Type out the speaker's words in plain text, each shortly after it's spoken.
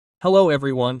Hello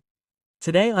everyone.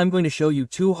 Today I'm going to show you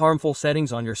 2 harmful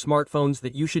settings on your smartphones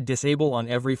that you should disable on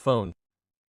every phone.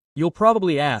 You'll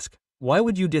probably ask, why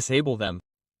would you disable them?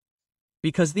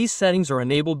 Because these settings are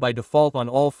enabled by default on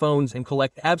all phones and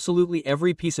collect absolutely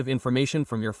every piece of information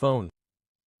from your phone.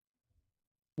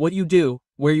 What you do,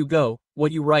 where you go,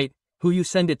 what you write, who you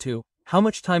send it to, how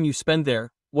much time you spend there,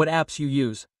 what apps you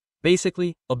use.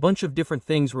 Basically, a bunch of different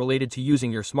things related to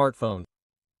using your smartphone.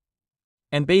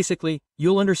 And basically,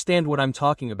 you'll understand what I'm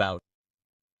talking about.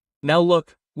 Now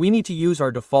look, we need to use our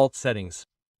default settings.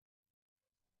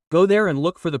 Go there and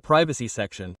look for the privacy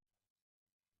section.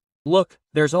 Look,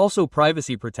 there's also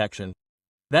privacy protection.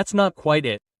 That's not quite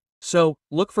it. So,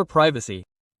 look for privacy.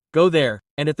 Go there,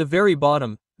 and at the very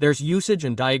bottom, there's usage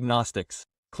and diagnostics.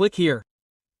 Click here.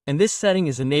 And this setting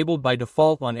is enabled by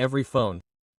default on every phone.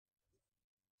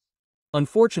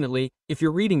 Unfortunately, if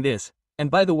you're reading this,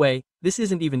 and by the way, this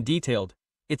isn't even detailed,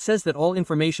 it says that all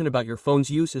information about your phone's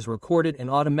use is recorded and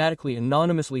automatically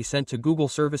anonymously sent to Google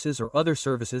services or other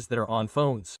services that are on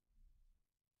phones.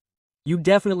 You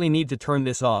definitely need to turn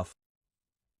this off.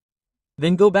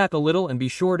 Then go back a little and be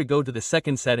sure to go to the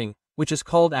second setting, which is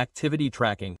called activity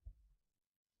tracking.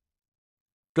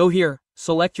 Go here,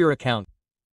 select your account.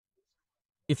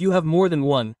 If you have more than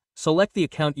one, select the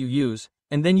account you use,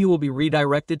 and then you will be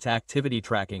redirected to activity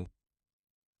tracking.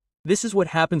 This is what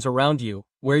happens around you,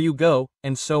 where you go,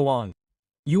 and so on.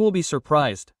 You will be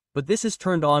surprised, but this is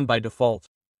turned on by default.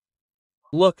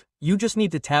 Look, you just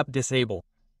need to tap disable.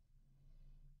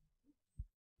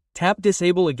 Tap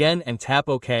disable again and tap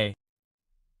OK.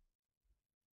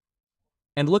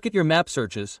 And look at your map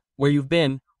searches, where you've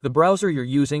been, the browser you're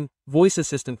using, voice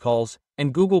assistant calls,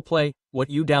 and Google Play, what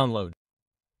you download.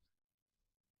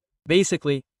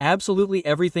 Basically, absolutely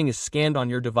everything is scanned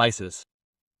on your devices.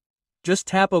 Just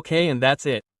tap OK and that's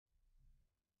it.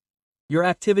 Your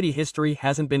activity history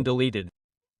hasn't been deleted.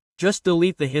 Just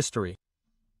delete the history.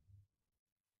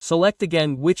 Select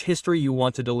again which history you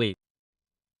want to delete.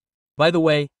 By the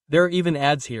way, there are even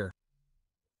ads here.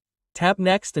 Tap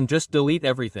next and just delete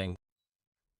everything.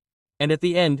 And at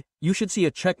the end, you should see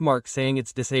a check mark saying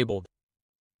it's disabled.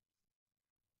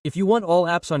 If you want all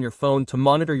apps on your phone to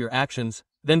monitor your actions,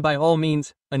 then by all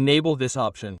means, enable this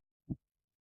option.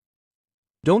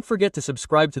 Don't forget to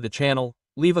subscribe to the channel,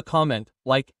 leave a comment,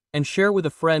 like, and share with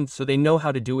a friend so they know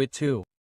how to do it too.